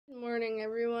morning,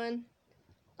 everyone.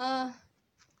 I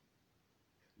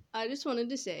just wanted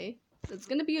to say it's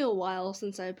gonna be a while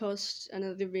since I post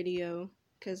another video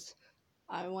because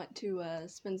I want to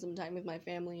spend some time with my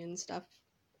family and stuff.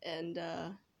 And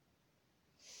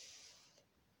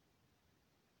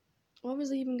what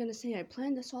was I even gonna say? I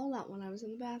planned this all out when I was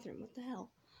in the bathroom. What the hell?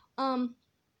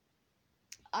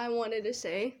 I wanted to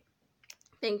say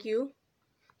thank you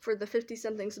for the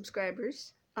 50-something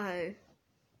subscribers.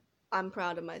 I'm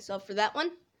proud of myself for that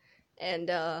one. And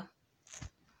I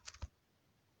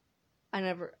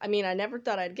never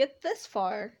thought I'd get this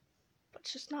far, but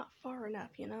it's just not far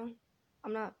enough, you know?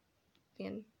 I'm not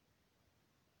being...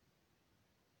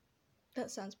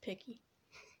 That sounds picky.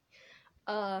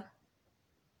 So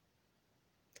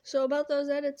about those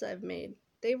edits I've made,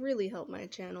 they really help my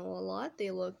channel a lot.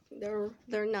 They're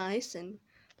nice and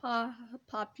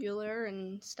popular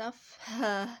and stuff.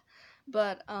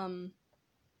 But,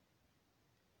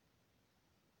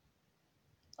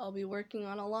 I'll be working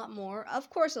on a lot more. Of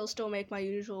course, I'll still make my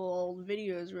usual old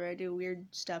videos where I do weird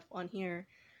stuff on here.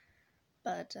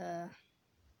 But,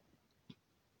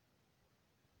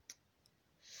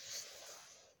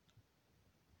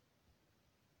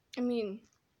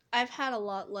 I've had a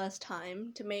lot less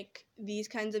time to make these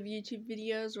kinds of YouTube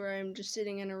videos where I'm just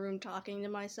sitting in a room talking to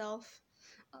myself,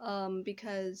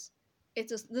 because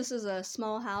this is a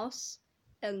small house,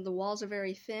 and the walls are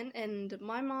very thin, and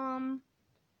my mom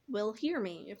will hear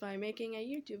me if I'm making a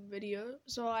YouTube video,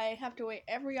 so I have to wait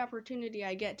every opportunity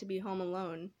I get to be home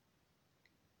alone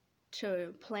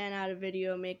to plan out a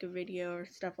video, make a video, or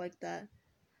stuff like that.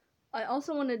 I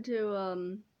also wanted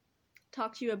to,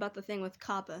 talk to you about the thing with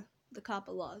COPPA. The COPPA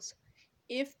laws.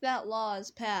 If that law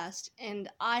is passed and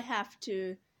I have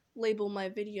to label my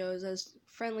videos as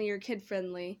friendly or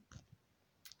kid-friendly,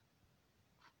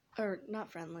 or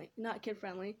not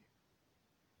kid-friendly,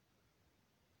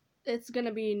 it's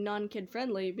gonna be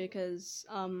non-kid-friendly because,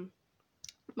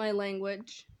 my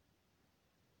language,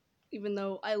 even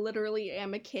though I literally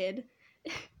am a kid,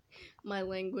 my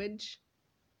language,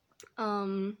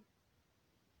 some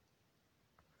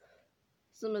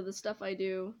of the stuff I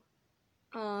do,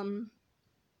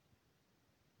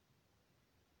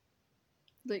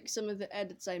 like some of the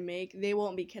edits I make, they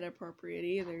won't be kid appropriate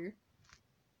either.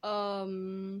 A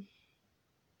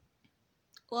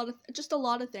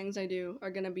lot of things I do are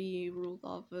gonna be ruled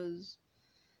off as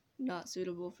not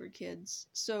suitable for kids.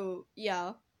 So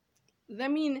yeah, they're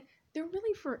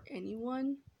really for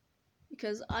anyone,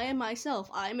 because I am myself.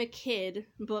 I'm a kid,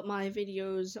 but my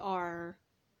videos are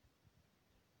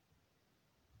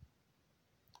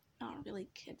not really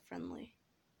kid friendly.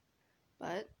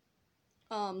 But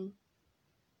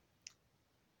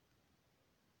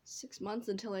 6 months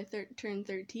until I turn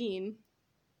 13.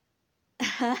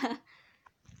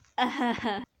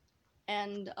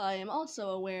 And I am also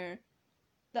aware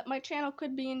that my channel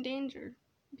could be in danger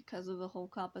because of the whole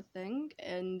COPPA thing,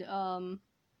 and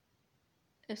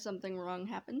if something wrong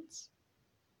happens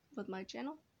with my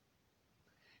channel.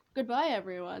 Goodbye,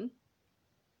 everyone.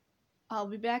 I'll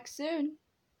be back soon.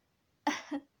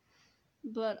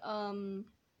 But,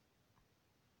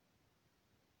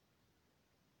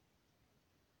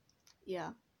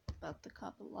 yeah, about the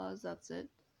COPPA laws, that's it.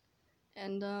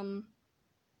 And,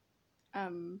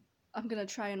 I'm gonna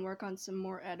try and work on some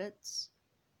more edits,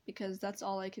 because that's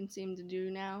all I can seem to do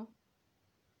now.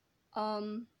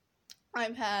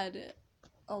 I've had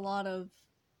a lot of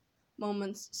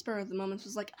moments, spur of the moments,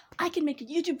 was like, I can make a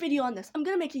YouTube video on this, I'm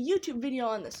gonna make a YouTube video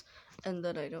on this, and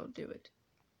then I don't do it.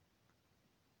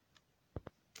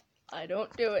 I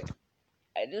don't do it.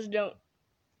 I just don't.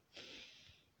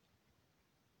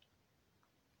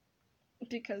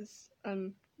 Because,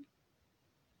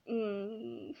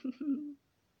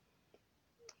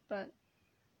 but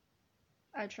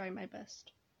I try my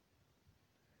best.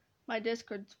 My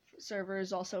Discord server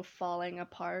is also falling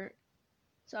apart.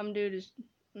 Some dude is,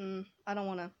 I don't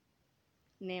want to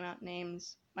name out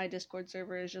names. My Discord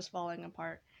server is just falling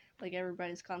apart. Like,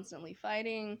 everybody's constantly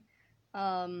fighting.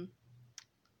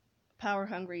 Power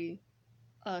Hungry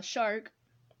Shark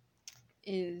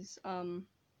is,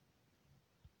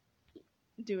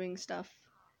 doing stuff.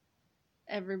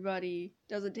 Everybody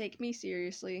doesn't take me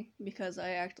seriously because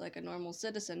I act like a normal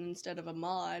citizen instead of a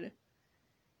mod.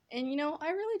 And you know, I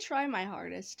really try my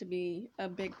hardest to be a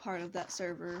big part of that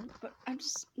server, but I'm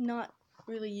just not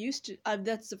really used to.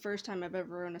 That's the first time I've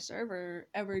ever run a server,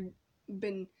 ever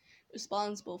been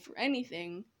responsible for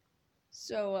anything.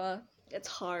 So it's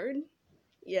hard,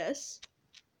 yes,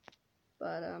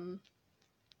 but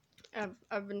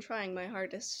I've been trying my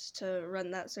hardest to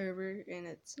run that server, and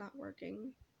it's not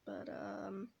working. But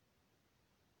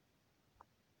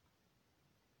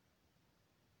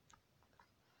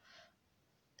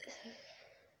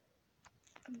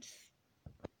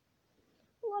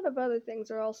A lot of other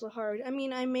things are also hard. I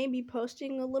mean, I may be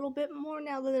posting a little bit more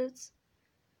now that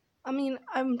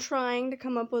I'm trying to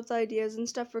come up with ideas and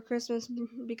stuff for Christmas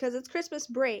because it's Christmas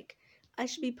break. I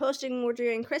should be posting more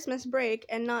during Christmas break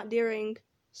and not during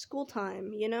school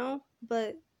time, you know?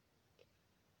 But,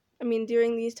 I mean,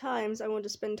 during these times, I want to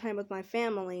spend time with my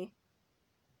family.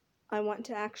 I want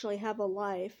to actually have a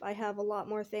life. I have a lot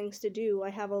more things to do. I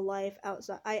have a life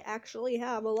outside. I actually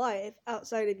have a life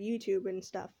outside of YouTube and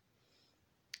stuff.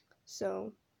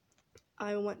 So,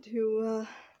 I want to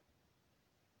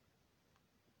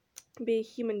be a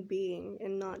human being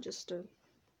and not just a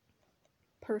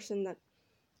person that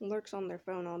lurks on their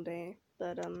phone all day.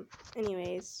 But,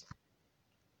 anyways,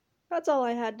 that's all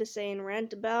I had to say and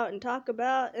rant about and talk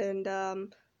about. And,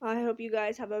 I hope you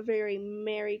guys have a very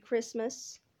Merry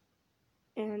Christmas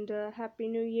and Happy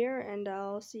New Year. And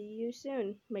I'll see you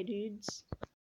soon, my dudes.